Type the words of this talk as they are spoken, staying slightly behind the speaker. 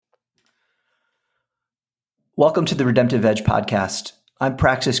Welcome to the Redemptive Edge podcast. I'm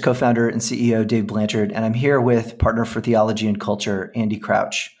Praxis co-founder and CEO Dave Blanchard, and I'm here with partner for theology and culture, Andy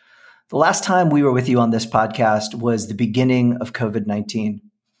Crouch. The last time we were with you on this podcast was the beginning of COVID-19.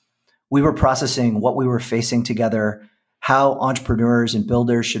 We were processing what we were facing together, how entrepreneurs and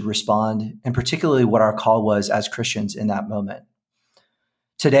builders should respond, and particularly what our call was as Christians in that moment.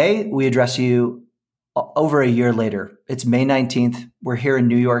 Today, we address you over a year later. It's May 19th. We're here in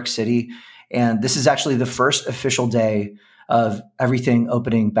New York City, and this is actually the first official day of everything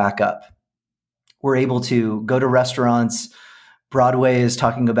opening back up. We're able to go to restaurants. Broadway is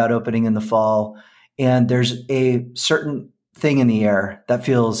talking about opening in the fall, and there's a certain thing in the air that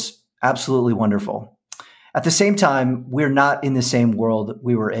feels absolutely wonderful. At the same time, we're not in the same world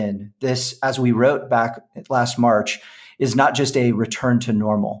we were in. This, as we wrote back last March, is not just a return to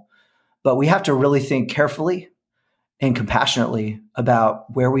normal, but we have to really think carefully and compassionately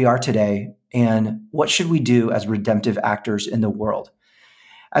about where we are today and what should we do as redemptive actors in the world.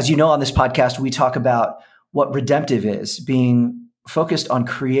 As you know, on this podcast, we talk about what redemptive is, being focused on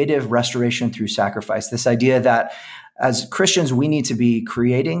creative restoration through sacrifice. This idea that as Christians, we need to be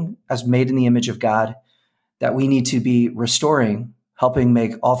creating as made in the image of God, that we need to be restoring, helping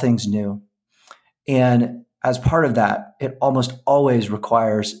make all things new. And as part of that, it almost always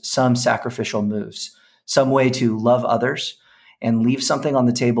requires some sacrificial moves, some way to love others and leave something on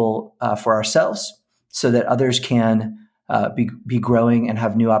the table for ourselves so that others can be growing and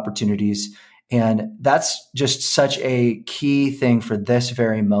have new opportunities. And that's just such a key thing for this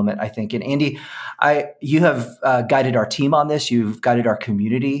very moment, I think. And Andy, you have guided our team on this. You've guided our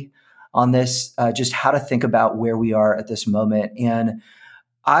community on this, just how to think about where we are at this moment. And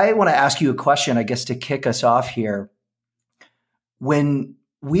I want to ask you a question, I guess, to kick us off here. When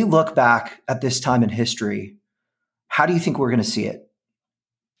we look back at this time in history, how do you think we're going to see it?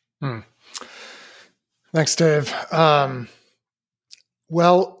 Thanks, Dave.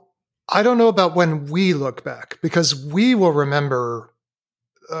 Well, I don't know about when we look back, because we will remember,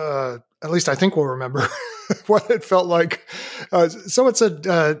 at least I think we'll remember what it felt like. Someone said,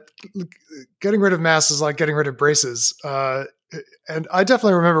 getting rid of masks is like getting rid of braces. And I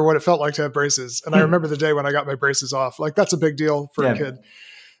definitely remember what it felt like to have braces. And I remember the day when I got my braces off. Like, that's a big deal for a kid.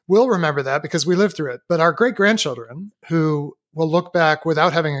 We'll remember that because we lived through it. But our great-grandchildren, who will look back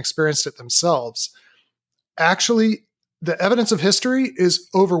without having experienced it themselves, actually, the evidence of history is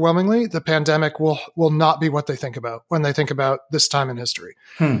overwhelmingly the pandemic will not be what they think about when they think about this time in history.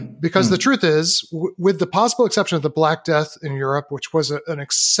 Because the truth is, with the possible exception of the Black Death in Europe, which was an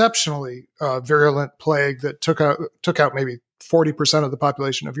exceptionally virulent plague that took out maybe 40% of the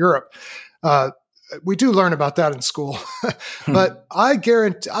population of Europe, we do learn about that in school. But I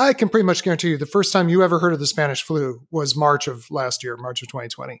can pretty much guarantee you the first time you ever heard of the Spanish flu was March of last year, March of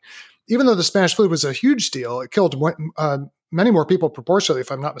 2020. Even though the Spanish flu was a huge deal, it killed many more people proportionally,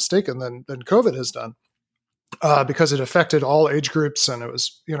 if I'm not mistaken, than COVID has done, because it affected all age groups, and it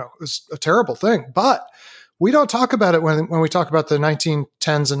was a terrible thing. But we don't talk about it when we talk about the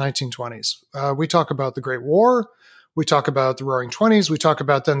 1910s and 1920s. We talk about the Great War. We talk about the Roaring '20s. We talk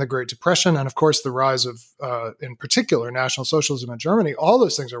about then the Great Depression, and of course the rise of, in particular, National Socialism in Germany. All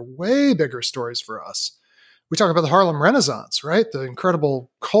those things are way bigger stories for us. We talk about the Harlem Renaissance, right? The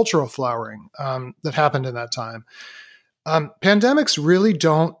incredible cultural flowering that happened in that time. Pandemics really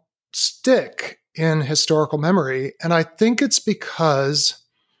don't stick in historical memory, and I think it's because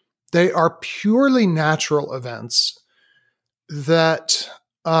they are purely natural events that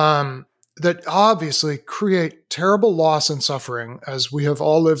that obviously create terrible loss and suffering, as we have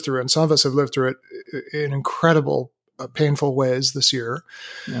all lived through, and some of us have lived through it in incredible, painful ways this year.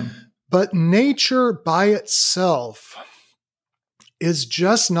 Yeah. But nature by itself is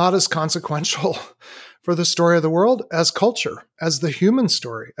just not as consequential for the story of the world as culture, as the human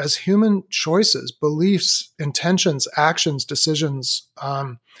story, as human choices, beliefs, intentions, actions, decisions.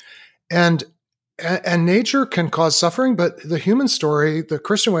 And nature can cause suffering, but the human story, the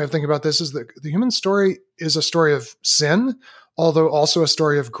Christian way of thinking about this, is that the human story is a story of sin, although also a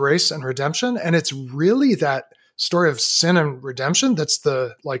story of grace and redemption. And it's really that story of sin and redemption that's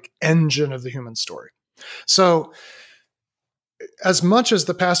the engine of the human story. So as much as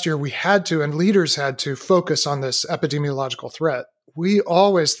the past year we had to, and leaders had to, focus on this epidemiological threat, we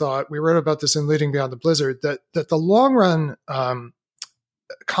always thought, we wrote about this in Leading Beyond the Blizzard, that the long run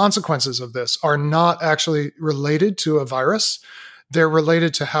consequences of this are not actually related to a virus. They're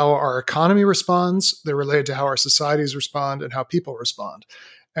related to how our economy responds. They're related to how our societies respond and how people respond.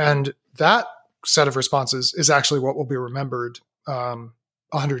 And that set of responses is actually what will be remembered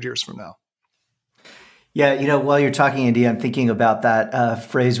 100 years from now. Yeah, while you're talking, Andy, I'm thinking about that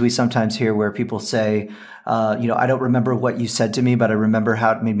phrase we sometimes hear where people say, I don't remember what you said to me, but I remember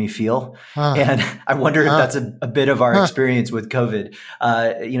how it made me feel. Huh, And I wonder if huh, that's a bit of our huh, experience with COVID.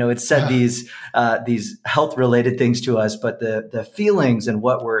 It said huh. these health related things to us, but the feelings and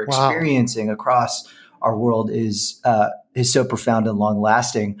what we're Wow. experiencing across our world is so profound and long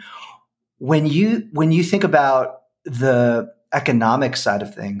lasting. When you think about the economic side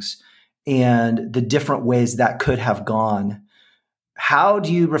of things and the different ways that could have gone, how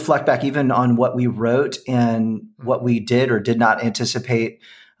do you reflect back even on what we wrote and what we did or did not anticipate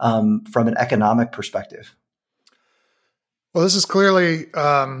from an economic perspective? Well, this is clearly,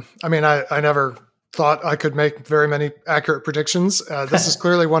 I never thought I could make very many accurate predictions. This is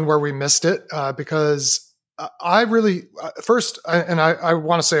clearly one where we missed it because I really, I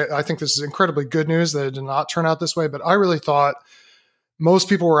want to say, I think this is incredibly good news that it did not turn out this way, but I really thought most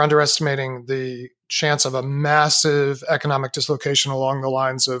people were underestimating the chance of a massive economic dislocation along the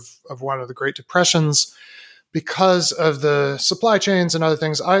lines of one of the Great Depressions because of the supply chains and other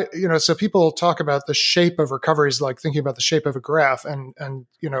things. So people talk about the shape of recoveries, like thinking about the shape of a graph. And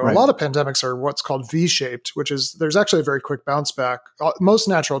a Right. lot of pandemics are what's called V-shaped, which is, there's actually a very quick bounce back. Most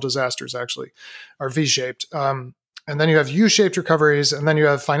natural disasters actually are V-shaped. And then you have U-shaped recoveries, and then you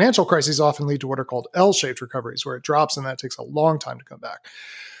have financial crises often lead to what are called L-shaped recoveries, where it drops and that takes a long time to come back.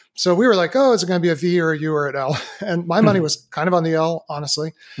 So we were like, oh, is it going to be a V or a U or an L? And my money was kind of on the L,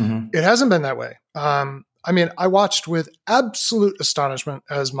 honestly. Mm-hmm. It hasn't been that way. I watched with absolute astonishment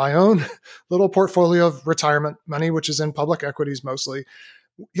as my own little portfolio of retirement money, which is in public equities mostly,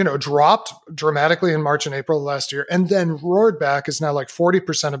 dropped dramatically in March and April last year, and then roared back, is now like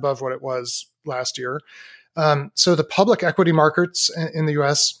 40% above what it was last year. So the public equity markets in the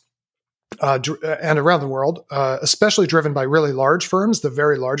US and around the world, especially driven by really large firms, the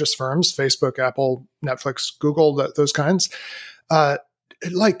very largest firms, Facebook, Apple, Netflix, Google, those kinds,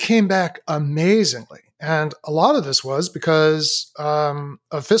 it came back amazingly. And a lot of this was because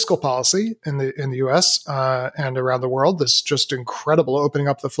of fiscal policy in the U.S. And around the world. This just incredible opening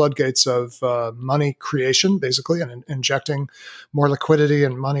up the floodgates of money creation, basically, and injecting more liquidity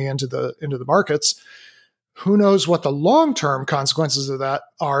and money into the markets. Who knows what the long-term consequences of that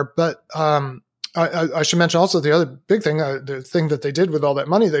are? But I should mention also the other big thing, the thing that they did with all that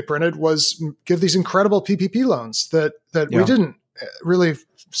money they printed was give these incredible PPP loans that we didn't really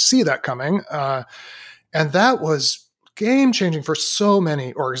see that coming. And that was game changing for so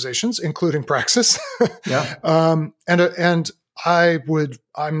many organizations, including Praxis. Yeah. And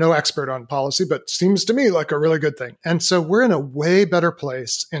I'm no expert on policy, but seems to me like a really good thing. And so we're in a way better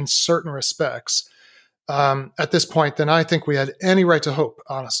place in certain respects at this point than I think we had any right to hope,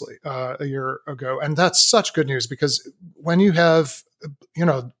 honestly, a year ago. And that's such good news, because when you have,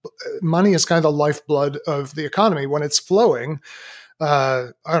 money is kind of the lifeblood of the economy. When it's flowing, I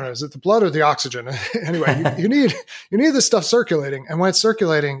don't know, is it the blood or the oxygen? Anyway, you need this stuff circulating. And when it's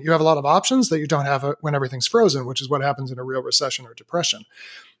circulating, you have a lot of options that you don't have when everything's frozen, which is what happens in a real recession or depression.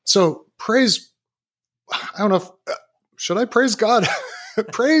 So should I praise God?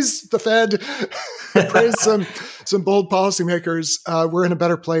 Praise the Fed, praise some bold policymakers. We're in a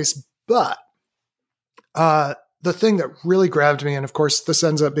better place. But the thing that really grabbed me, and of course, this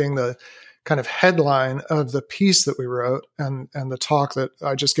ends up being the kind of headline of the piece that we wrote and the talk that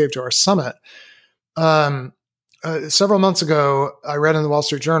I just gave to our summit. Several months ago, I read in the Wall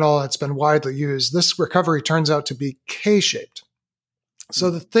Street Journal, it's been widely used, this recovery turns out to be K-shaped.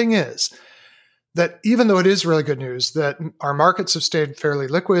 So the thing is that even though it is really good news that our markets have stayed fairly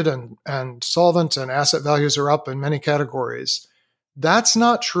liquid and solvent and asset values are up in many categories, that's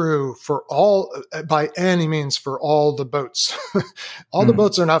not true by any means for all the boats. All the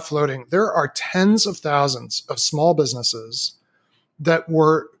boats are not floating. There are tens of thousands of small businesses that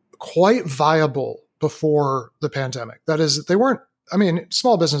were quite viable before the pandemic. That is, they weren't,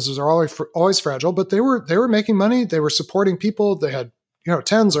 small businesses are always fragile, but they were making money. They were supporting people. They had,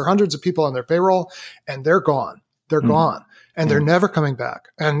 tens or hundreds of people on their payroll, and they're gone. They're gone. And they're never coming back.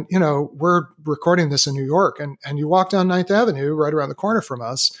 And, we're recording this in New York, and you walk down 9th Avenue right around the corner from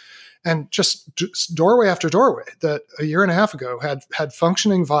us, and just doorway after doorway that a year and a half ago had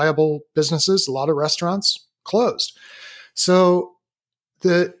functioning, viable businesses, a lot of restaurants closed. So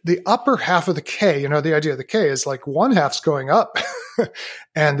the upper half of the K, the idea of the K is like one half's going up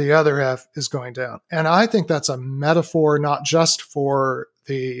and the other half is going down. And I think that's a metaphor, not just for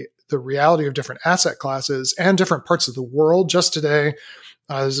the reality of different asset classes and different parts of the world. Just today,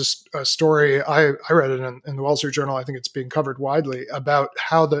 there's a story, I read it in the Wall Street Journal, I think it's being covered widely, about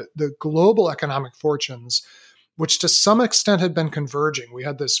how the global economic fortunes which to some extent had been converging. We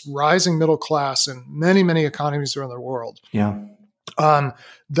had this rising middle class in many, many economies around the world. Yeah.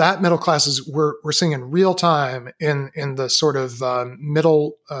 That middle classes we're seeing in real time in the sort of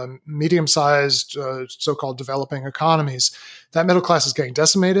medium-sized, so-called developing economies. That middle class is getting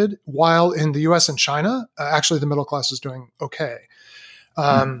decimated, while in the U.S. and China, actually the middle class is doing okay.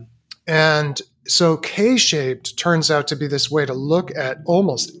 And so K-shaped turns out to be this way to look at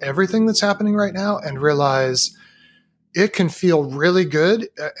almost everything that's happening right now and realize it can feel really good.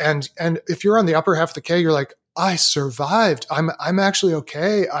 And if you're on the upper half of the K, you're like, I survived. I'm actually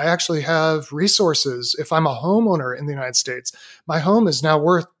okay. I actually have resources. If I'm a homeowner in the United States, my home is now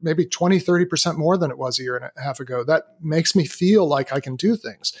worth maybe 20, 30% more than it was a year and a half ago. That makes me feel like I can do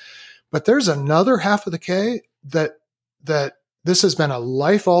things. But there's another half of the K that this has been a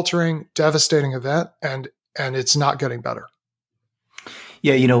life-altering, devastating event, and it's not getting better.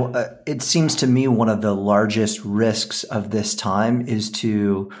 Yeah, it seems to me one of the largest risks of this time is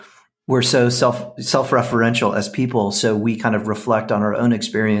we're so self-referential as people. So we kind of reflect on our own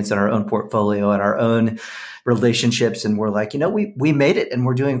experience and our own portfolio and our own relationships. And we're like, we made it and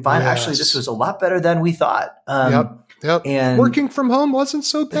we're doing fine. Yes. Actually, this was a lot better than we thought. Yep. And working from home wasn't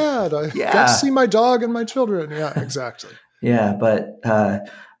so bad. I got to see my dog and my children. Yeah, exactly. Yeah. But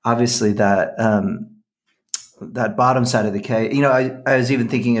obviously that bottom side of the K, I was even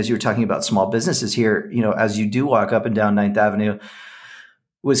thinking as you were talking about small businesses here, as you do walk up and down 9th Avenue,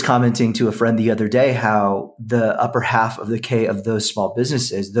 was commenting to a friend the other day how the upper half of the K of those small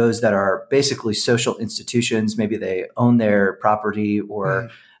businesses, those that are basically social institutions, maybe they own their property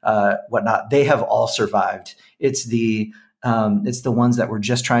or whatnot, they have all survived. It's the ones that were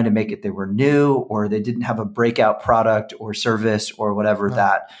just trying to make it. They were new, or they didn't have a breakout product or service or whatever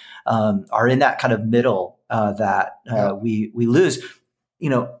that are in that kind of middle we lose.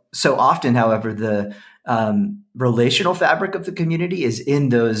 So often, however, the relational fabric of the community is in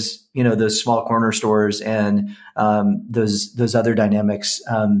those small corner stores and those other dynamics.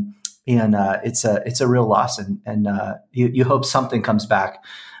 It's a real loss. And you hope something comes back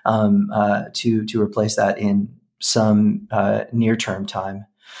to replace that in some near-term time.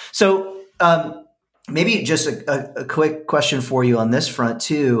 So maybe just a quick question for you on this front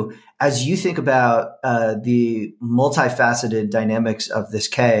too. As you think about the multifaceted dynamics of this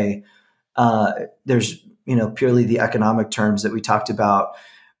K, there's, purely the economic terms that we talked about.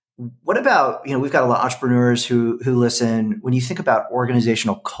 What about, we've got a lot of entrepreneurs who listen. When you think about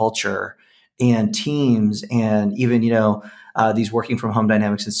organizational culture and teams and even, these working from home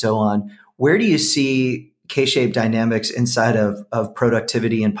dynamics and so on, where do you see K-shaped dynamics inside of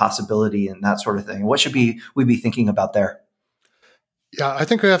productivity and possibility and that sort of thing? What should we be thinking about there? Yeah, I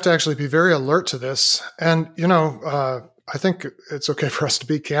think we have to actually be very alert to this. And, I think it's okay for us to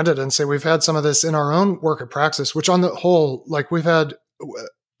be candid and say we've had some of this in our own work at Praxis, which on the whole,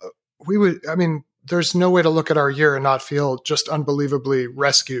 there's no way to look at our year and not feel just unbelievably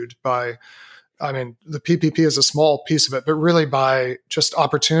rescued by, the PPP is a small piece of it, but really by just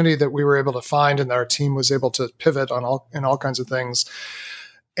opportunity that we were able to find and that our team was able to pivot in all kinds of things.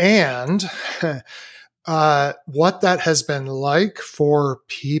 And what that has been like for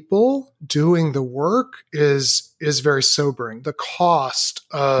people doing the work is very sobering. The cost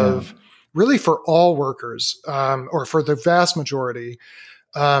of really for all workers, or for the vast majority,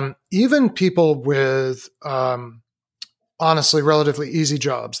 even people with honestly relatively easy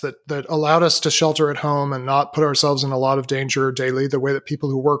jobs that allowed us to shelter at home and not put ourselves in a lot of danger daily, the way that people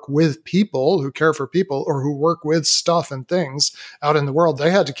who work with people, who care for people, or who work with stuff and things out in the world, they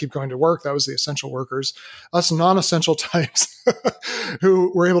had to keep going to work. That was the essential workers. Us non-essential types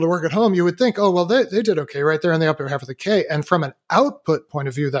who were able to work at home, you would think, oh, well, they did okay right there in the upper half of the K. And from an output point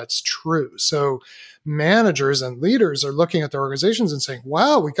of view, that's true. So managers and leaders are looking at their organizations and saying,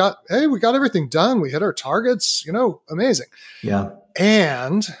 wow, we got everything done. We hit our targets, amazing. Yeah.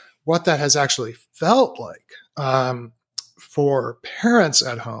 And what that has actually felt like, for parents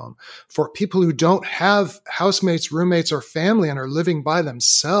at home, for people who don't have housemates, roommates, or family and are living by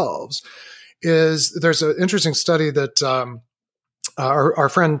themselves, is there's an interesting study that, our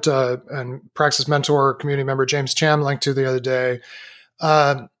friend, and Praxis mentor, community member, James Cham linked to the other day,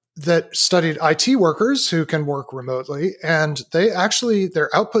 that studied IT workers who can work remotely, and their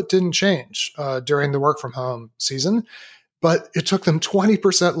output didn't change during the work from home season, but it took them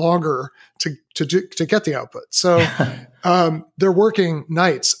 20% longer to get the output. So they're working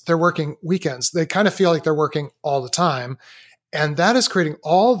nights, they're working weekends. They kind of feel like they're working all the time, and that is creating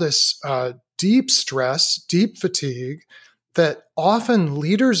all this deep stress, deep fatigue that often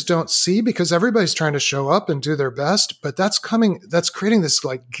leaders don't see because everybody's trying to show up and do their best, but that's creating this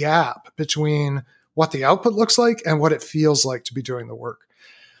like gap between what the output looks like and what it feels like to be doing the work.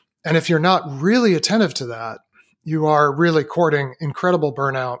 And if you're not really attentive to that, you are really courting incredible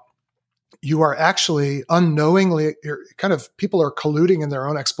burnout. You are actually unknowingly, people are colluding in their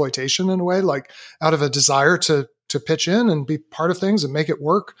own exploitation in a way, like out of a desire to pitch in and be part of things and make it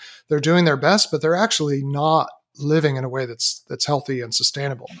work. They're doing their best, but they're actually not living in a way that's healthy and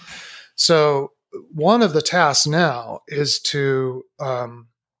sustainable. So one of the tasks now is to,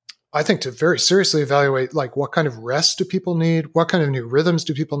 I think, to very seriously evaluate, like, what kind of rest do people need? What kind of new rhythms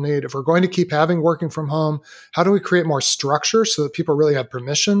do people need? If we're going to keep having working from home, how do we create more structure so that people really have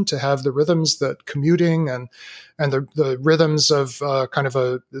permission to have the rhythms that commuting and the rhythms of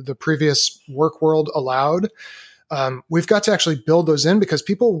the previous work world allowed? We've got to actually build those in, because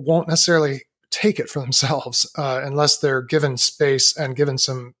people won't necessarily take it for themselves unless they're given space and given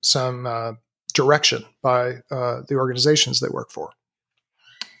some direction by the organizations they work for.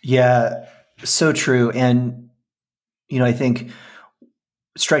 Yeah, so true. And, I think it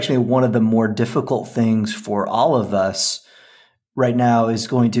strikes me one of the more difficult things for all of us right now is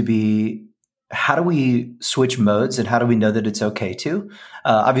going to be, how do we switch modes and how do we know that it's okay to?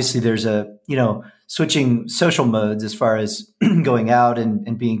 Obviously, there's switching social modes as far as going out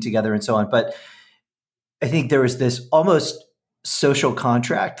and being together and so on. But I think there was this almost social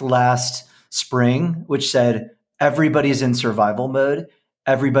contract last spring, which said everybody's in survival mode.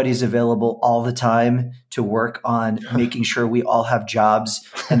 Everybody's available all the time to work on making sure we all have jobs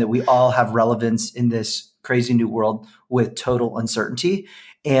and that we all have relevance in this crazy new world with total uncertainty.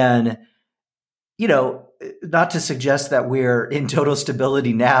 And, not to suggest that we're in total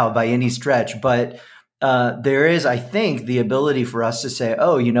stability now by any stretch, but there is, I think, the ability for us to say,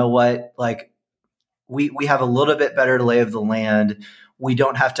 oh, you know what, like we have a little bit better lay of the land. We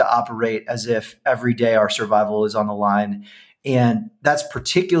don't have to operate as if every day our survival is on the line. And that's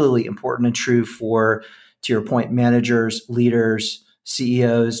particularly important and true for, to your point, managers, leaders,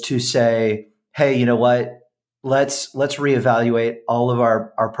 CEOs, to say, hey, you know what? Let's reevaluate all of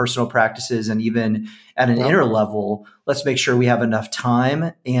our personal practices, and even at an inner level, let's make sure we have enough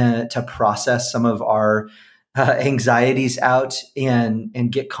time and to process some of our anxieties out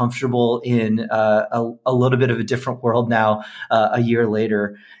and get comfortable in a little bit of a different world now a year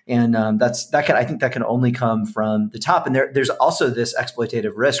later. And I think that can only come from the top. And there's also this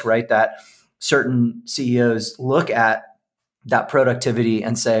exploitative risk, right? That certain CEOs look at that productivity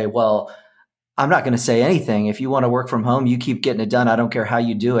and say, well, I'm not going to say anything. If you want to work from home, you keep getting it done. I don't care how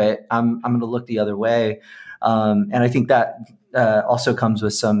you do it. I'm going to look the other way. And I think that also comes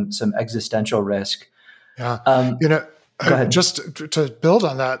with some existential risk. Yeah. Go ahead. Just to build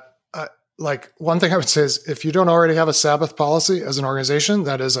on that, like, one thing I would say is, if you don't already have a Sabbath policy as an organization,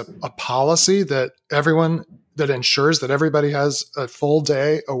 that is a policy that ensures that everybody has a full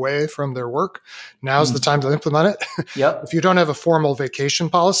day away from their work. Now's the time to implement it. Yep. If you don't have a formal vacation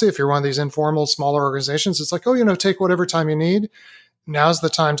policy, if you're one of these informal, smaller organizations, it's like, oh, take whatever time you need. Now's the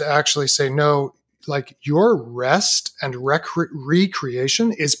time to actually say, no, like, your rest and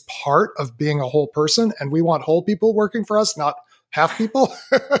recreation is part of being a whole person. And we want whole people working for us, not half people.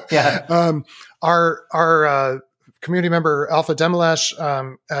 Yeah. Our community member, Alpha Demelash,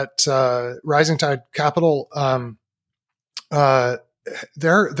 at Rising Tide Capital,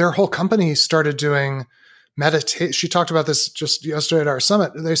 their whole company started doing meditation. She talked about this just yesterday at our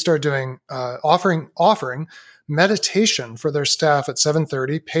summit. They started doing, offering meditation for their staff at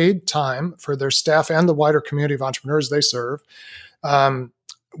 7:30, paid time for their staff and the wider community of entrepreneurs they serve,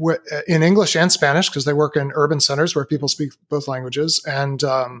 in English and Spanish, because they work in urban centers where people speak both languages. And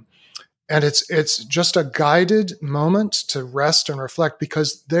it's just a guided moment to rest and reflect,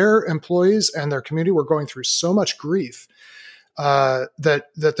 because their employees and their community were going through so much grief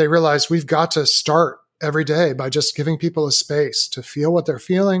that they realized, we've got to start every day by just giving people a space to feel what they're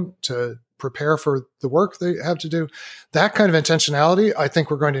feeling, to prepare for the work they have to do. That kind of intentionality, I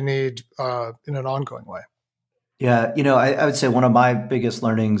think we're going to need in an ongoing way. Yeah. I would say one of my biggest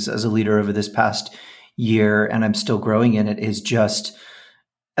learnings as a leader over this past year, and I'm still growing in it, is just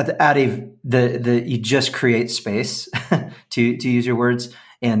you just create space to use your words.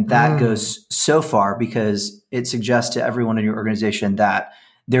 And that goes so far, because it suggests to everyone in your organization that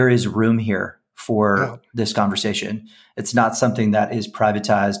there is room here for this conversation. It's not something that is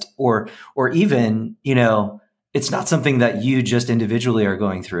privatized, or even, it's not something that you just individually are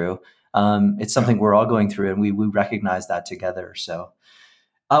going through. It's something we're all going through, and we recognize that together. So,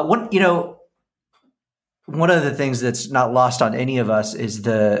 one of the things that's not lost on any of us is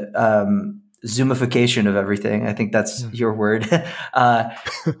the Zoomification of everything. I think that's your word.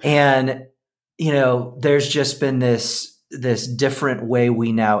 And, there's just been this this different way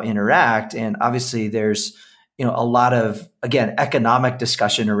we now interact. And obviously there's, a lot of, again, economic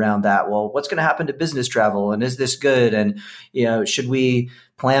discussion around that. Well, what's going to happen to business travel? And is this good? And, should we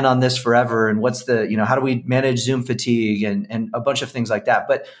plan on this forever? And what's the, how do we manage Zoom fatigue and a bunch of things like that?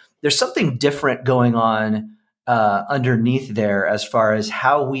 But there's something different going on underneath there as far as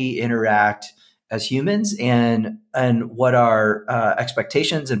how we interact as humans and what our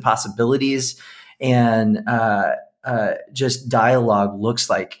expectations and possibilities and just dialogue looks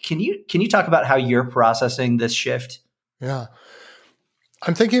like. Can you talk about how you're processing this shift? Yeah.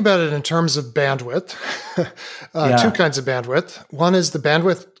 I'm thinking about it in terms of bandwidth, two kinds of bandwidth. One is the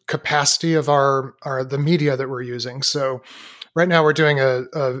bandwidth capacity of the media that we're using. So right now we're doing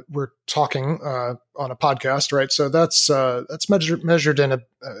we're talking on a podcast, right? So that's measured in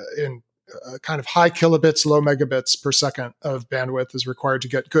a kind of high kilobits, low megabits per second of bandwidth is required to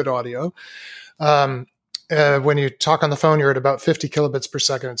get good audio. When you talk on the phone, you're at about 50 kilobits per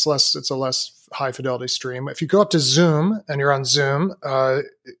second. It's a less high fidelity stream. If you go up to Zoom and you're on Zoom,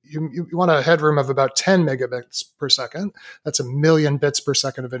 you want a headroom of about 10 megabits per second. That's 1 million bits per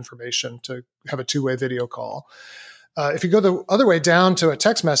second of information to have a two-way video call. If you go the other way down to a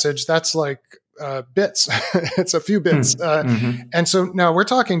text message, that's like bits. It's a few bits. And so now we're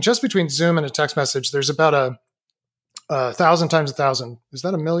talking just between Zoom and a text message, there's about 1,000 times 1,000. Is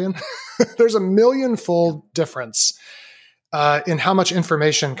that 1 million? There's 1 million-fold difference in how much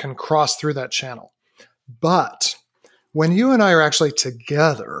information can cross through that channel. But when you and I are actually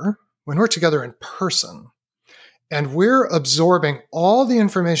together, when we're together in person, and we're absorbing all the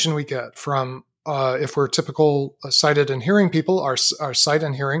information we get from, if we're typical sighted and hearing people, our sight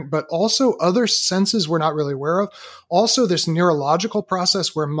and hearing, but also other senses we're not really aware of. Also, this neurological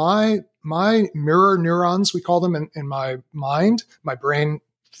process where my mirror neurons, we call them in my mind, my brain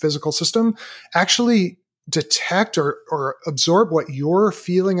physical system, actually detect or absorb what you're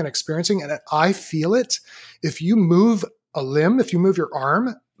feeling and experiencing. And I feel it. If you move a limb, if you move your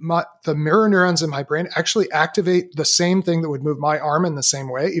arm, the mirror neurons in my brain actually activate the same thing that would move my arm in the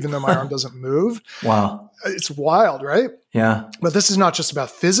same way, even though my arm doesn't move. Wow. It's wild, right? Yeah. But this is not just about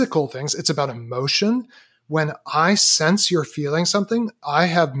physical things. It's about emotion. When I sense you're feeling something, I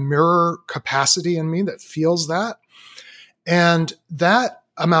have mirror capacity in me that feels that. And that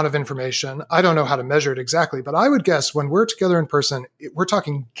amount of information, I don't know how to measure it exactly, but I would guess when we're together in person, we're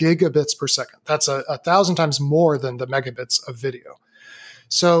talking gigabits per second. That's 1,000 times more than the megabits of video.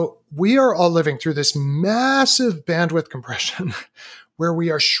 So we are all living through this massive bandwidth compression where we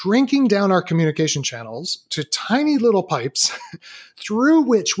are shrinking down our communication channels to tiny little pipes through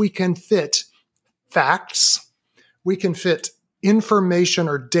which we can fit facts, we can fit information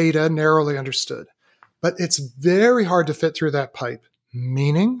or data narrowly understood. But it's very hard to fit through that pipe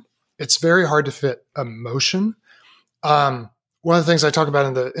meaning. It's very hard to fit emotion. One of the things I talk about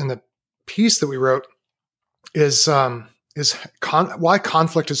in the piece that we wrote is why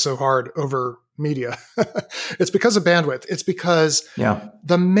conflict is so hard over media. It's because of bandwidth. It's because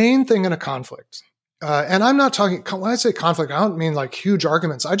the main thing in a conflict, and I'm not talking, when I say conflict, I don't mean like huge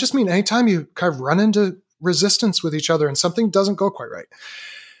arguments. I just mean anytime you kind of run into resistance with each other and something doesn't go quite right.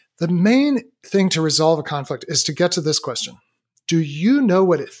 The main thing to resolve a conflict is to get to this question. Do you know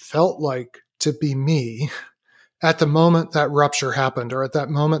what it felt like to be me at the moment that rupture happened or at that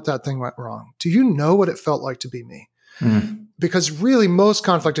moment that thing went wrong? Do you know what it felt like to be me? Because really most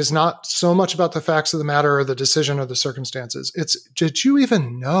conflict is not so much about the facts of the matter or the decision or the circumstances. It's, did you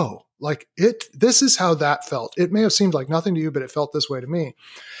even know? Like this is how that felt. It may have seemed like nothing to you, but it felt this way to me.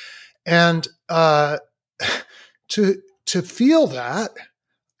 And to feel that,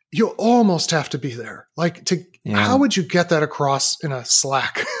 you almost have to be there. How would you get that across in a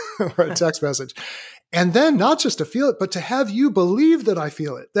Slack or a text message? And then not just to feel it, but to have you believe that I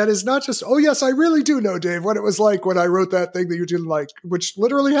feel it. That is not just, oh yes, I really do know, Dave, what it was like when I wrote that thing that you didn't like, which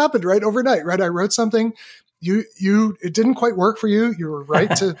literally happened right overnight, right? I wrote something, it didn't quite work for you. You were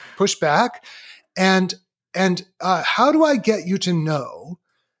right to push back. And how do I get you to know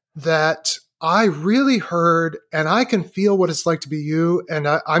that I really heard and I can feel what it's like to be you, and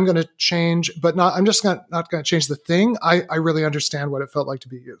I'm going to change, but I'm just not going to change the thing. I really understand what it felt like to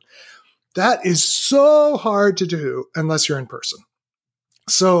be you. That is so hard to do unless you're in person.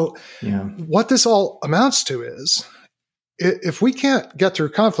 So what this all amounts to is, if we can't get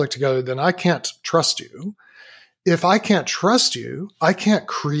through conflict together, then I can't trust you. If I can't trust you, I can't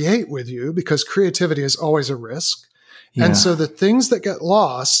create with you, because creativity is always a risk. Yeah. And so the things that get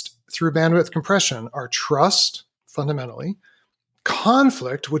lost through bandwidth compression are trust, fundamentally,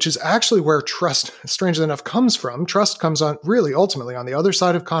 conflict, which is actually where trust, strangely enough, comes from. Trust comes on really ultimately on the other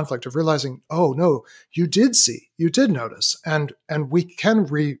side of conflict, of realizing, oh no, you did see, you did notice, and we can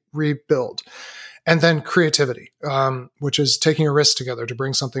rebuild. And then creativity, which is taking a risk together to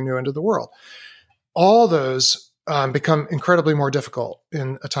bring something new into the world. All those become incredibly more difficult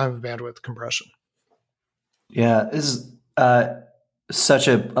in a time of bandwidth compression. Yeah, this is such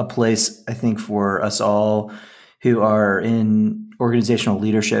a place, I think, for us all who are in organizational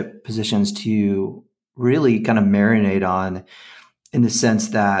leadership positions to really kind of marinate on, in the sense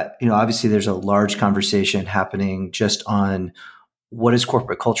that, obviously there's a large conversation happening just on what does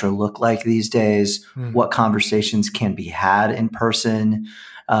corporate culture look like these days? What conversations can be had in person?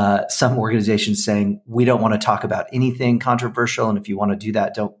 Some organizations saying, we don't want to talk about anything controversial. And if you want to do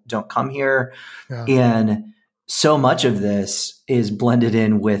that, don't come here. Yeah. And so much of this is blended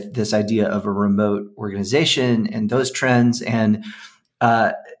in with this idea of a remote organization and those trends. And,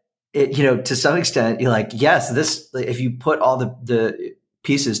 to some extent, you're like, yes, if you put all the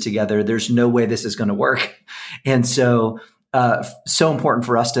pieces together, there's no way this is going to work. And so important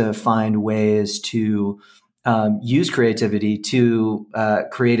for us to find ways to use creativity to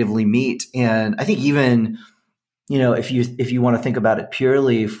creatively meet. And I think even, if you want to think about it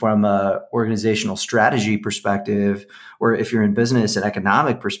purely from a organizational strategy perspective, or if you're in business and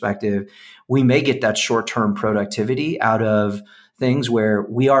economic perspective, we may get that short-term productivity out of things where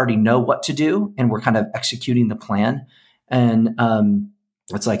we already know what to do and we're kind of executing the plan. And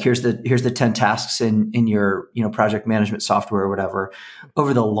it's like, here's the 10 tasks in your, project management software or whatever.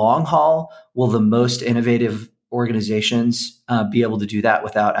 Over the long haul, will the most innovative organizations be able to do that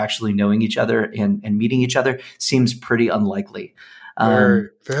without actually knowing each other and meeting each other? Seems pretty unlikely. Very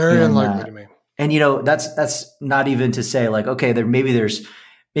unlikely to me. And that's not even to say like, okay, maybe there's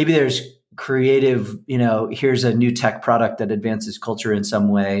creative, here's a new tech product that advances culture in some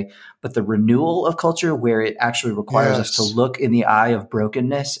way, but the renewal of culture where it actually requires us to look in the eye of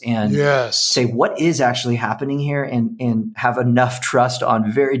brokenness and say, what is actually happening here, and have enough trust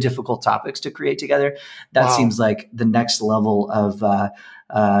on very difficult topics to create together. That seems like the next level of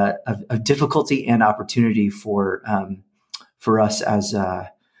difficulty and opportunity for us as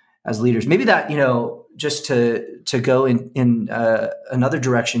leaders. Maybe that, just to go in another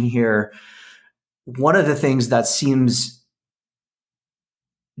direction here, one of the things that seems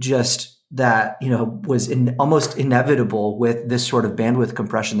just that, was almost inevitable with this sort of bandwidth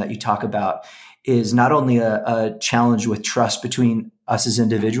compression that you talk about is not only a challenge with trust between us as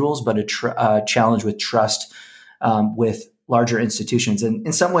individuals, but a challenge with trust with larger institutions. And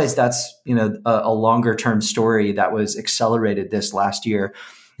in some ways that's, a longer term story that was accelerated this last year.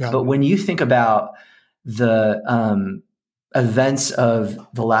 Yeah. But when you think about the events of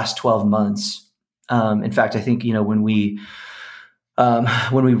the last 12 months, in fact, I think, when we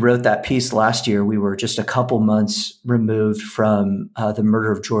wrote that piece last year, we were just a couple months removed from the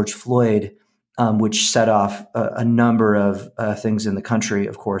murder of George Floyd, which set off a number of things in the country,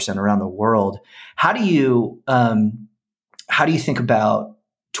 of course, and around the world. How do you think about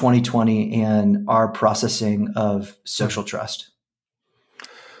 2020 and our processing of social trust?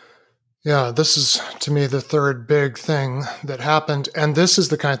 Yeah, this is, to me, the third big thing that happened. And this is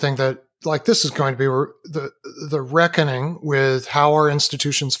the kind of thing that, this is going to be the reckoning with how our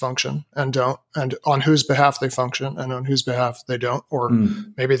institutions function and don't, and on whose behalf they function and on whose behalf they don't, or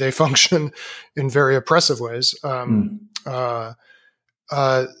maybe they function in very oppressive ways. This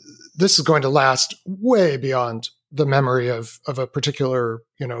is going to last way beyond the memory of a particular,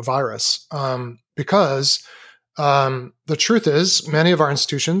 virus, because the truth is, many of our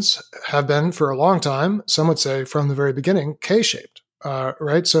institutions have been for a long time, some would say from the very beginning, K-shaped,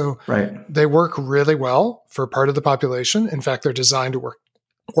 right? So they work really well for part of the population. In fact, they're designed to work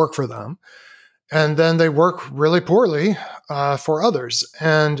for them. And then they work really poorly for others.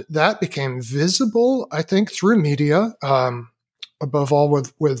 And that became visible, I think, through media, above all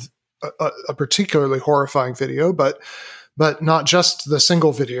with a particularly horrifying video, but not just the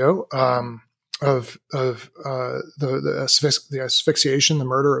single video, of the asphyxiation, the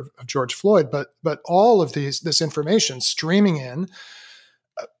murder of George Floyd, but all of this information streaming in,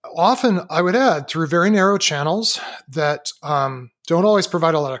 often I would add through very narrow channels that don't always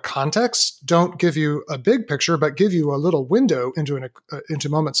provide a lot of context, don't give you a big picture, but give you a little window into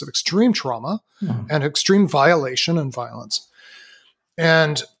moments of extreme trauma and extreme violation and violence.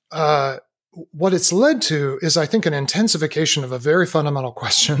 And what it's led to is, I think, an intensification of a very fundamental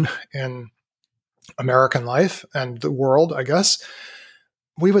question in American life and the world, I guess.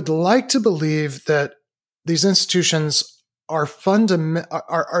 We would like to believe that these institutions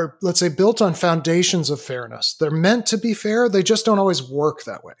are let's say built on foundations of fairness. They're meant to be fair. They just don't always work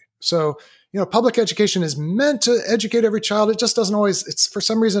that way. So, public education is meant to educate every child. It just doesn't always, for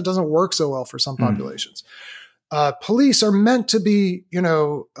some reason, it doesn't work so well for some populations. Police are meant to be,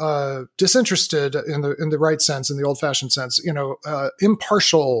 disinterested in the right sense, in the old-fashioned sense,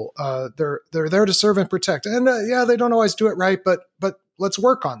 impartial. They're there to serve and protect. And they don't always do it right, but let's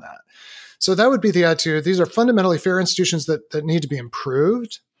work on that. So that would be the attitude. These are fundamentally fair institutions that need to be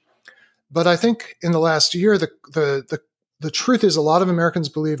improved. But I think in the last year, the truth is a lot of Americans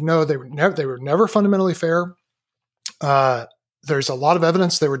believe, no, they were never fundamentally fair. There's a lot of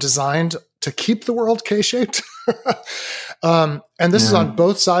evidence they were designed to keep the world K-shaped. And this is on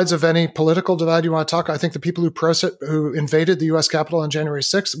both sides of any political divide you want to talk. I think the people who invaded the U.S. Capitol on January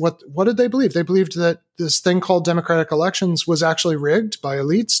 6th, what did they believe? They believed that this thing called democratic elections was actually rigged by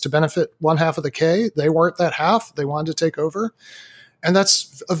elites to benefit one half of the K. They weren't that half. They wanted to take over. And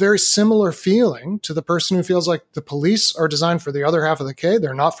that's a very similar feeling to the person who feels like the police are designed for the other half of the K.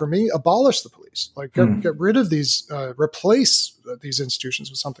 They're not for me. Abolish the police. Like get rid of these, replace these institutions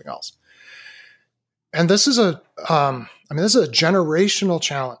with something else. And this is a generational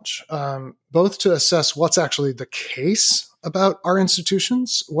challenge, both to assess what's actually the case about our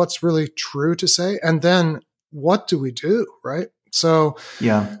institutions, what's really true to say, and then what do we do, right? So,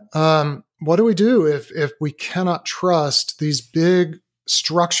 what do we do if we cannot trust these big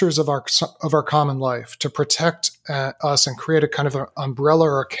structures of our common life to protect us and create a kind of an umbrella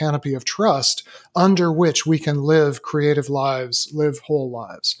or a canopy of trust under which we can live creative lives, live whole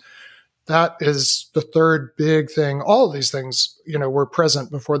lives? That is the third big thing. All of these things, were present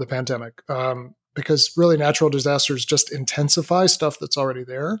before the pandemic, because really natural disasters just intensify stuff that's already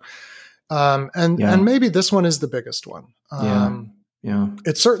there. And maybe this one is the biggest one.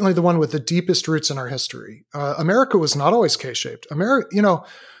 It's certainly the one with the deepest roots in our history. America was not always K-shaped.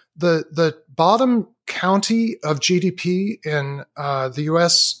 The bottom county of GDP in the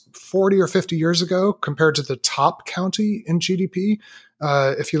U.S. 40 or 50 years ago compared to the top county in GDP,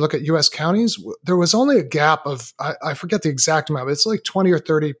 if you look at U.S. counties, there was only a gap of, I forget the exact amount, but it's like 20 or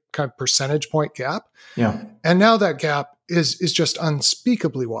 30 kind of percentage point gap. Yeah. And now that gap is just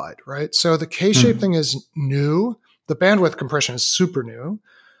unspeakably wide, right? So the K-shaped thing is new. The bandwidth compression is super new.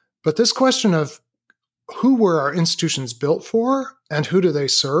 But this question of who were our institutions built for and who do they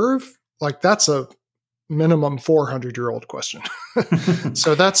serve, like that's a minimum 400-year-old question.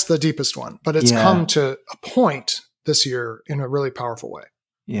 So that's the deepest one. But it's come to a point this year in a really powerful way.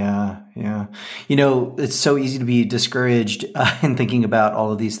 Yeah. It's so easy to be discouraged in thinking about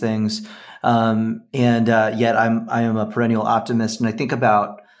all of these things. Yet I am a perennial optimist. And I think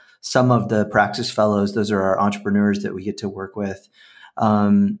about some of the Praxis fellows. Those are our entrepreneurs that we get to work with.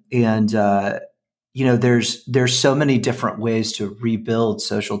 There's so many different ways to rebuild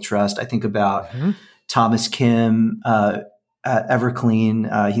social trust. I think about Thomas Kim at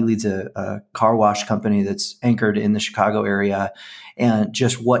Everclean. He leads a car wash company that's anchored in the Chicago area, and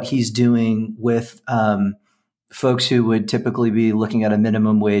just what he's doing with folks who would typically be looking at a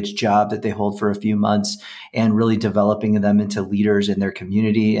minimum wage job that they hold for a few months and really developing them into leaders in their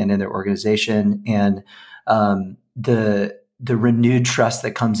community and in their organization. And the renewed trust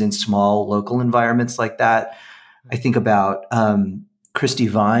that comes in small local environments like that. I think about Christy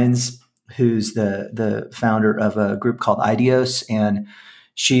Vines, who's the founder of a group called Ideos, and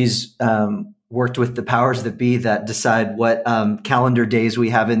she's worked with the powers that be that decide what calendar days we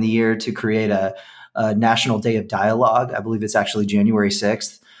have in the year to create a National Day of Dialogue. I believe it's actually January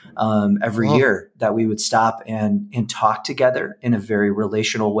 6th every year that we would stop and talk together in a very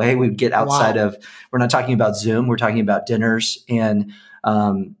relational way. We'd get outside of, we're not talking about Zoom, we're talking about dinners and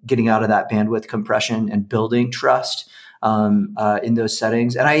getting out of that bandwidth compression and building trust in those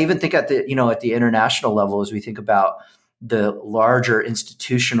settings. And I even think at the international level, as we think about the larger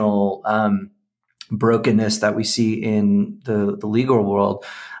institutional brokenness that we see in the legal world,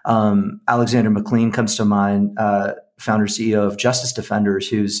 Alexander McLean comes to mind, founder CEO of Justice Defenders,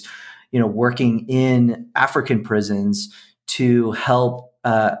 who's working in African prisons to help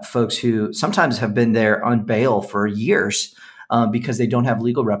folks who sometimes have been there on bail for years because they don't have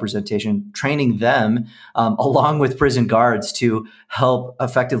legal representation, training them along with prison guards to help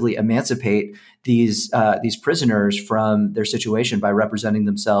effectively emancipate these prisoners from their situation by representing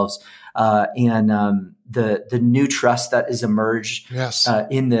themselves. And the new trust that is emerged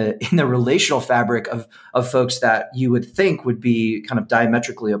in the relational fabric of folks that you would think would be kind of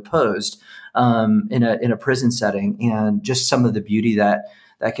diametrically opposed in a prison setting, and just some of the beauty that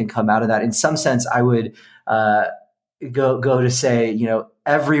can come out of that. In some sense, I would go to say,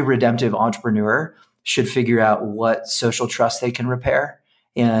 every redemptive entrepreneur should figure out what social trust they can repair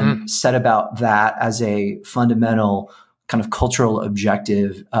and set about that as a fundamental kind of cultural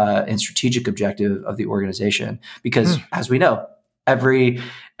objective and strategic objective of the organization. Because as we know, every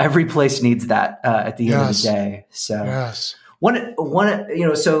place needs that at the end of the day. So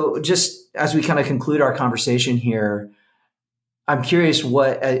so just as we kind of conclude our conversation here, I'm curious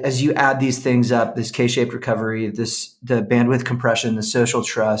what, as you add these things up, this K-shaped recovery, the bandwidth compression, the social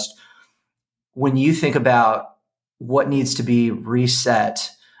trust, when you think about what needs to be reset,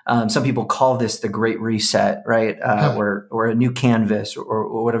 some people call this the Great Reset, right? Or a new canvas,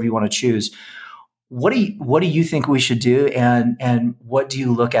 or whatever you want to choose. What do you think we should do, and what do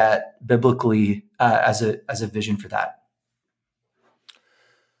you look at biblically as a vision for that?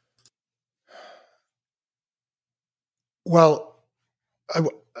 Well,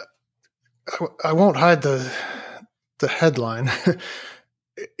 I won't hide the headline.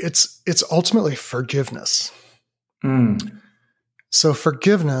 It's ultimately forgiveness. So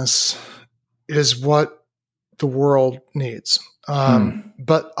forgiveness is what the world needs.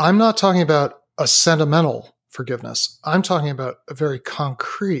 But I'm not talking about a sentimental forgiveness. I'm talking about a very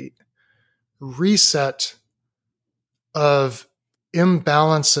concrete reset of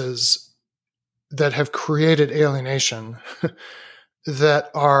imbalances that have created alienation that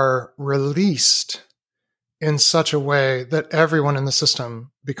are released in such a way that everyone in the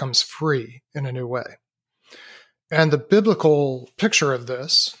system becomes free in a new way. And the biblical picture of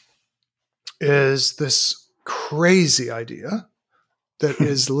this is this crazy idea that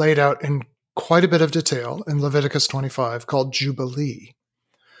is laid out in quite a bit of detail in Leviticus 25 called Jubilee.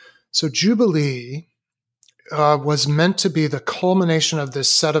 So Jubilee was meant to be the culmination of this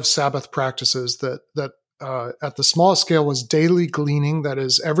set of Sabbath practices that at the smallest scale was daily gleaning. That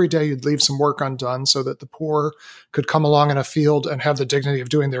is, every day you'd leave some work undone so that the poor could come along in a field and have the dignity of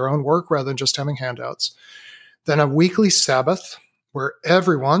doing their own work rather than just having handouts. Then a weekly Sabbath where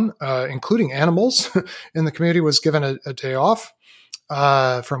everyone, including animals in the community, was given a day off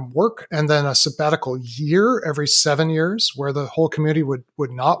from work, and then a sabbatical year every 7 years where the whole community would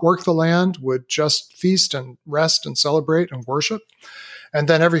not work the land, would just feast and rest and celebrate and worship. And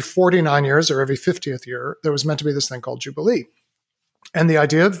then every 49 years or every 50th year, there was meant to be this thing called Jubilee. And the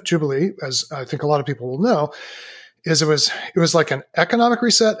idea of Jubilee, as I think a lot of people will know, is it was like an economic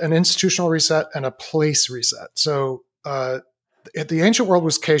reset, an institutional reset, and a place reset. So the ancient world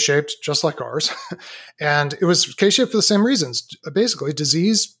was K-shaped, just like ours. And it was K-shaped for the same reasons, basically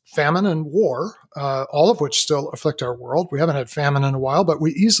disease, famine, and war, all of which still afflict our world. We haven't had famine in a while, but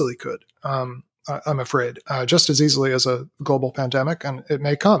we easily could, I'm afraid, just as easily as a global pandemic, and it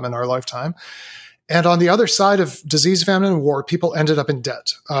may come in our lifetime. And on the other side of disease, famine, and war, people ended up in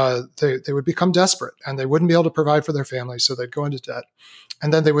debt. They would become desperate, and they wouldn't be able to provide for their families, so they'd go into debt.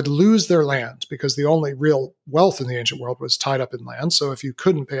 And then they would lose their land because the only real wealth in the ancient world was tied up in land. So if you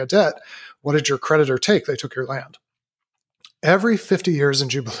couldn't pay a debt, what did your creditor take? They took your land. Every 50 years in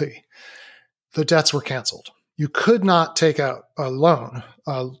Jubilee, the debts were canceled. You could not take out a loan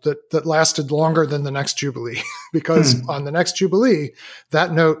that lasted longer than the next Jubilee because on the next Jubilee,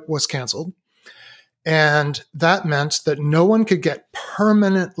 that note was canceled. And that meant that no one could get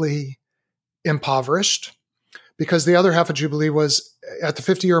permanently impoverished, because the other half of Jubilee was at the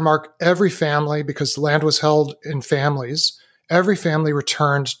 50-year mark, every family, because the land was held in families, every family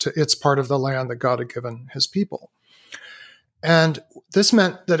returned to its part of the land that God had given his people. And this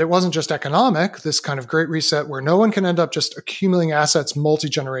meant that it wasn't just economic, this kind of great reset where no one can end up just accumulating assets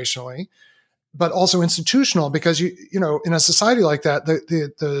multi-generationally, but also institutional, because you know, in a society like that,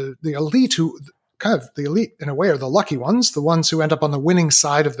 the elite who kind of the elite in a way are the lucky ones, the ones who end up on the winning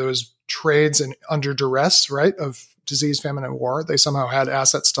side of those trades and under duress, right, of disease, famine, and war. They somehow had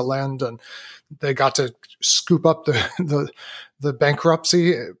assets to lend, and they got to scoop up the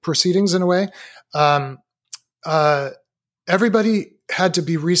bankruptcy proceedings in a way. Everybody had to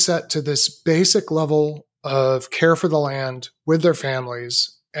be reset to this basic level of care for the land with their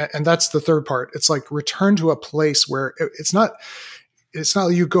families. And that's the third part. It's like return to a place where it's not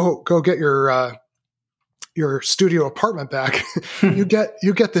you go get your studio apartment back. you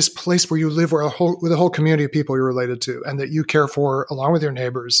get this place where you live with a whole community of people you're related to and that you care for along with your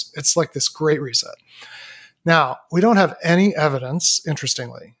neighbors. It's like this great reset. Now, we don't have any evidence,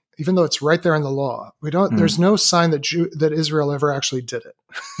 interestingly, even though it's right there in the law. There's no sign that Israel ever actually did it.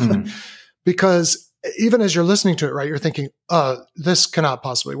 Because even as you're listening to it, right, you're thinking, this cannot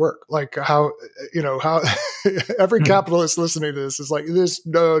possibly work. Like how every capitalist listening to this is like, this,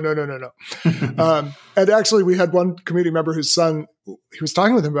 no. And actually we had one community member whose son, he was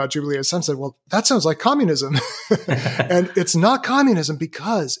talking with him about Jubilee. His son said, well, that sounds like communism. And it's not communism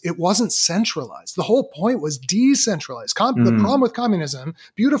because it wasn't centralized. The whole point was decentralized. The problem with communism,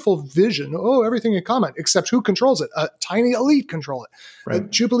 beautiful vision, everything in common, except who controls it? A tiny elite control it. Right.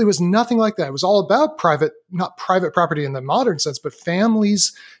 Jubilee was nothing like that. It was all about not private property in the modern sense, but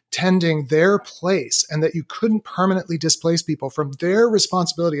families tending their place, and that you couldn't permanently displace people from their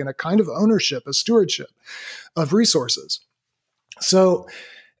responsibility and a kind of ownership, a stewardship of resources. So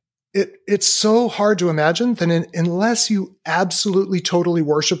it's so hard to imagine that unless you absolutely, totally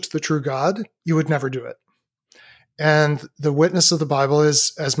worshiped the true God, you would never do it. And the witness of the Bible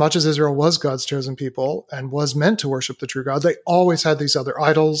is, as much as Israel was God's chosen people and was meant to worship the true God, they always had these other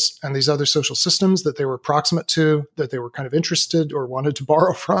idols and these other social systems that they were proximate to, that they were kind of interested or wanted to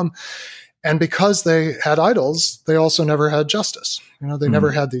borrow from. And because they had idols, they also never had justice. They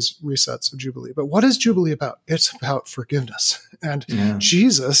never had these resets of Jubilee. But what is Jubilee about? It's about forgiveness. And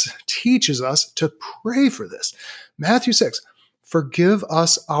Jesus teaches us to pray for this. Matthew 6, forgive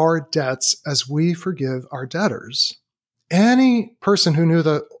us our debts as we forgive our debtors. Any person who knew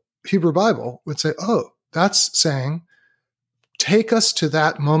the Hebrew Bible would say, oh, that's saying, take us to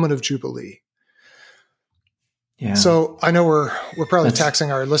that moment of Jubilee. Yeah. So I know we're probably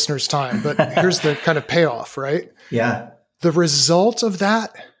taxing our listeners' time, but here's the kind of payoff, right? Yeah. The result of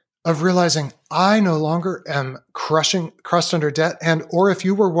that, of realizing I no longer am crushed under debt, or if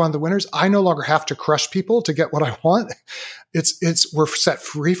you were one of the winners, I no longer have to crush people to get what I want. We're set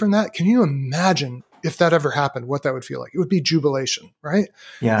free from that. Can you imagine if that ever happened, what that would feel like? It would be jubilation, right?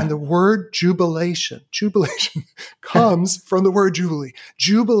 Yeah. And the word jubilation comes from the word Jubilee.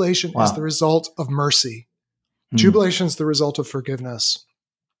 Jubilation is the result of mercy. Jubilation is the result of forgiveness.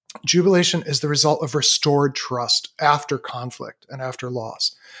 Jubilation is the result of restored trust after conflict and after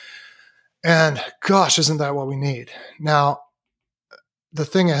loss. And gosh, isn't that what we need? Now, the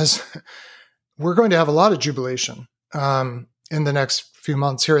thing is, we're going to have a lot of jubilation in the next few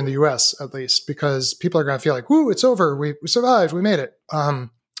months here in the US, at least, because people are going to feel like, woo, it's over. We survived. We made it.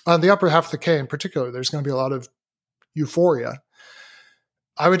 On the upper half of the K in particular, there's going to be a lot of euphoria.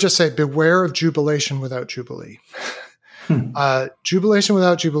 I would just say beware of jubilation without Jubilee. Jubilation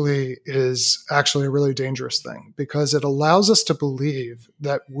without Jubilee is actually a really dangerous thing because it allows us to believe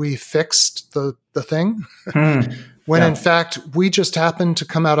that we fixed the thing when in fact we just happened to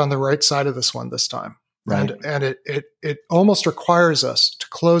come out on the right side of this one this time. Right. And it almost requires us to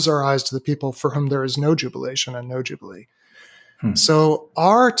close our eyes to the people for whom there is no jubilation and no Jubilee. So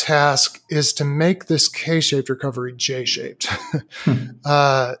our task is to make this K-shaped recovery J-shaped,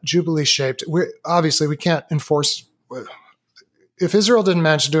 Jubilee-shaped. Obviously, we can't enforce. If Israel didn't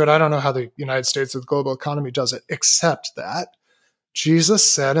manage to do it, I don't know how the United States or the global economy does it, except that Jesus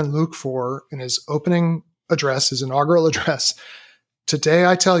said in Luke 4, in his opening address, his inaugural address, today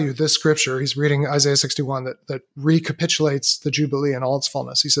I tell you this scripture, he's reading Isaiah 61 that recapitulates the Jubilee in all its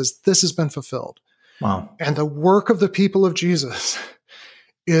fullness. He says, this has been fulfilled. Wow. And the work of the people of Jesus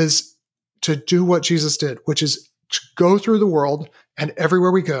is to do what Jesus did, which is to go through the world, and everywhere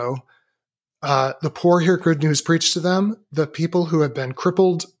we go, the poor hear good news preached to them. The people who have been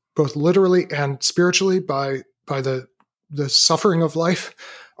crippled, both literally and spiritually, by the suffering of life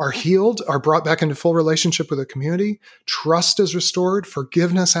are healed, are brought back into full relationship with the community. Trust is restored.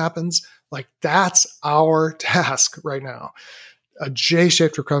 Forgiveness happens. Like, that's our task right now. A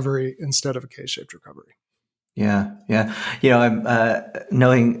J-shaped recovery instead of a K-shaped recovery. Yeah. I'm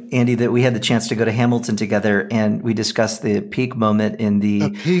knowing, Andy, that we had the chance to go to Hamilton together, and we discussed the peak moment in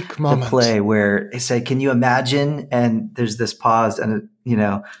the play where they say, "Can you imagine?" And there's this pause, and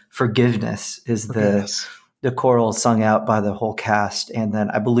forgiveness is the choral sung out by the whole cast, and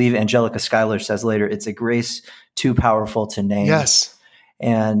then I believe Angelica Schuyler says later, "It's a grace too powerful to name." Yes.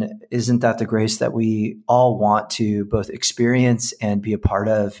 And isn't that the grace that we all want to both experience and be a part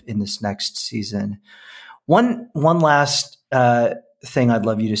of in this next season? One last thing I'd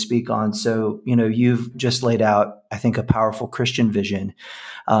love you to speak on. So, you've just laid out, I think, a powerful Christian vision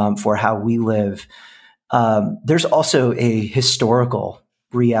for how we live. There's also a historical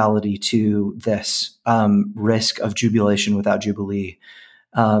reality to this risk of jubilation without Jubilee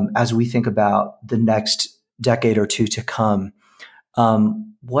as we think about the next decade or two to come.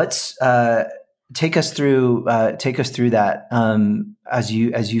 Take us through that as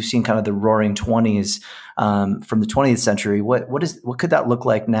you've seen kind of the roaring 20s from the 20th century. What could that look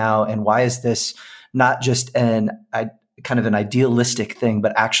like now, and why is this not just kind of an idealistic thing,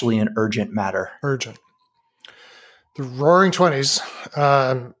 but actually an urgent matter? Urgent. The Roaring Twenties.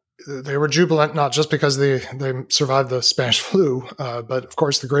 They were jubilant not just because they survived the Spanish flu, but of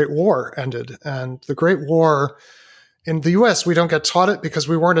course the Great War ended. And the Great War in the U.S., we don't get taught it because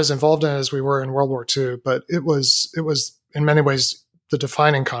we weren't as involved in it as we were in World War II. But it was in many ways the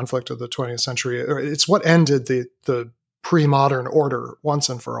defining conflict of the 20th century. It's what ended the pre-modern order once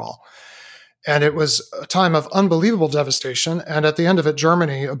and for all. And it was a time of unbelievable devastation. And at the end of it,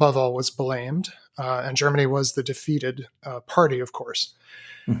 Germany, above all, was blamed. And Germany was the defeated party, of course.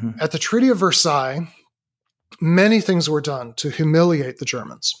 Mm-hmm. At the Treaty of Versailles, many things were done to humiliate the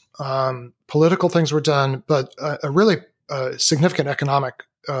Germans. Political things were done, but a really significant economic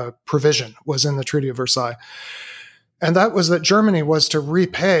provision was in the Treaty of Versailles. And that was that Germany was to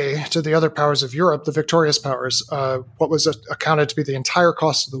repay to the other powers of Europe, the victorious powers, what was accounted to be the entire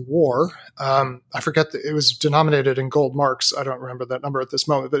cost of the war. I forget, it was denominated in gold marks. I don't remember that number at this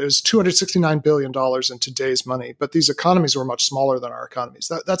moment, but it was $269 billion in today's money. But these economies were much smaller than our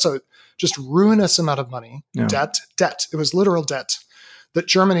economies. That's a just ruinous amount of money. Yeah. Debt. It was literal debt that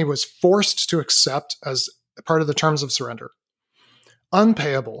Germany was forced to accept as part of the terms of surrender.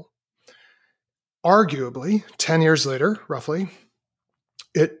 Unpayable. Arguably, 10 years later, roughly,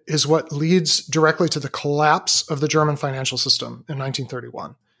 it is what leads directly to the collapse of the German financial system in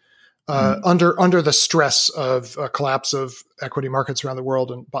 1931. Under the stress of a collapse of equity markets around the world,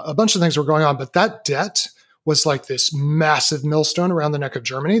 and a bunch of things were going on. But that debt was like this massive millstone around the neck of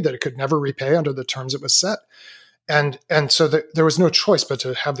Germany that it could never repay under the terms it was set. And so there was no choice but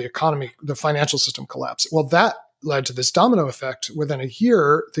to have the economy, the financial system collapse. Well, that led to this domino effect. Within a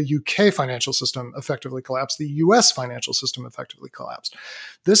year, the UK financial system effectively collapsed. The US financial system effectively collapsed.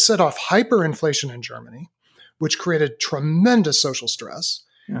 This set off hyperinflation in Germany, which created tremendous social stress.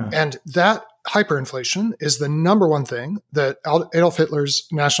 Yeah. And that hyperinflation is the number one thing that Adolf Hitler's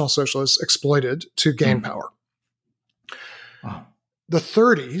National Socialists exploited to gain power. Wow. The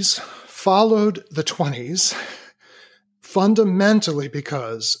 30s followed the 20s fundamentally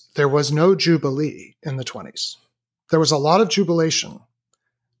because there was no Jubilee in the 20s. There was a lot of jubilation,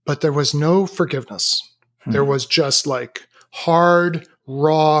 but there was no forgiveness. There was just like hard,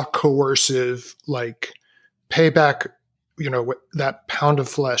 raw, coercive, like payback, that pound of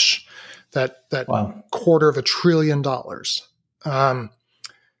flesh, that wow. $250 billion.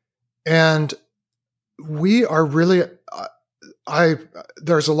 And we are really,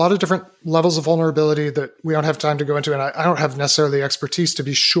 there's a lot of different levels of vulnerability that we don't have time to go into, and I don't have necessarily the expertise to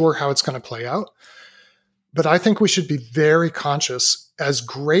be sure how it's going to play out. But I think we should be very conscious, as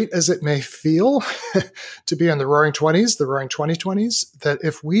great as it may feel to be in the Roaring 20s, the Roaring 2020s, that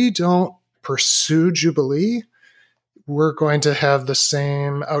if we don't pursue Jubilee, we're going to have the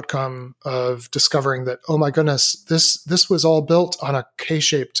same outcome of discovering that, oh my goodness, this was all built on a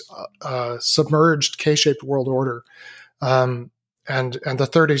K-shaped, submerged K-shaped world order. And the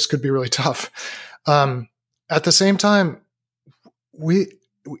 30s could be really tough. At the same time, we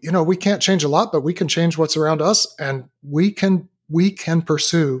can't change a lot, but we can change what's around us, and we can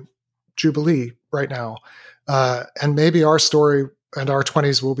pursue Jubilee right now. And maybe our story and our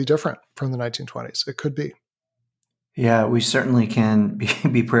 20s will be different from the 1920s. It could be. Yeah, we certainly can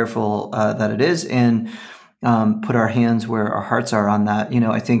be prayerful that it is, and put our hands where our hearts are on that.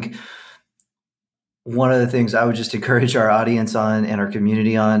 I think one of the things I would just encourage our audience on and our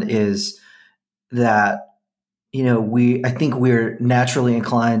community on is that, I think we're naturally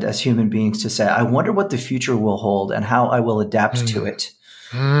inclined as human beings to say, I wonder what the future will hold and how I will adapt to it.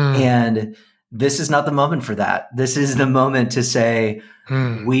 And this is not the moment for that. This is the moment to say,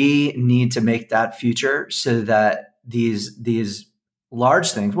 we need to make that future so that these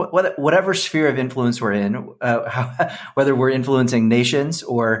large things, whatever sphere of influence we're in, whether we're influencing nations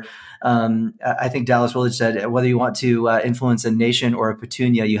or I think Dallas Willard said, whether you want to influence a nation or a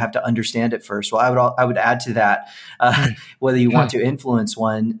petunia, you have to understand it first. Well, I would add to that, whether you want to influence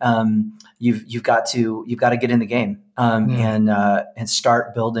one, you've got to get in the game and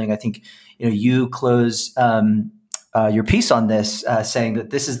start building. I think you close your piece on this, saying that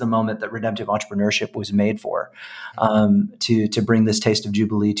this is the moment that redemptive entrepreneurship was made for, to bring this taste of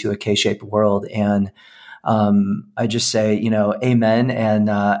Jubilee to a K-shaped world. And I just say, amen,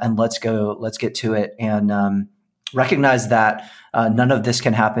 and let's get to it, and recognize that none of this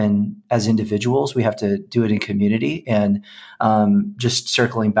can happen as individuals. We have to do it in community, and just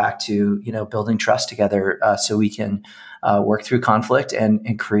circling back to building trust together, so we can work through conflict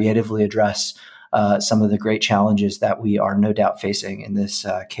and creatively address some of the great challenges that we are no doubt facing in this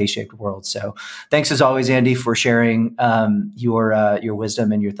K-shaped world. So thanks as always, Andy, for sharing your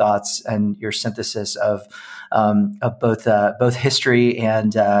wisdom and your thoughts and your synthesis of both history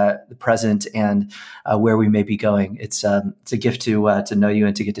and the present and where we may be going. It's a gift to know you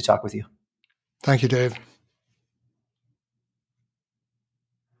and to get to talk with you. Thank you, Dave.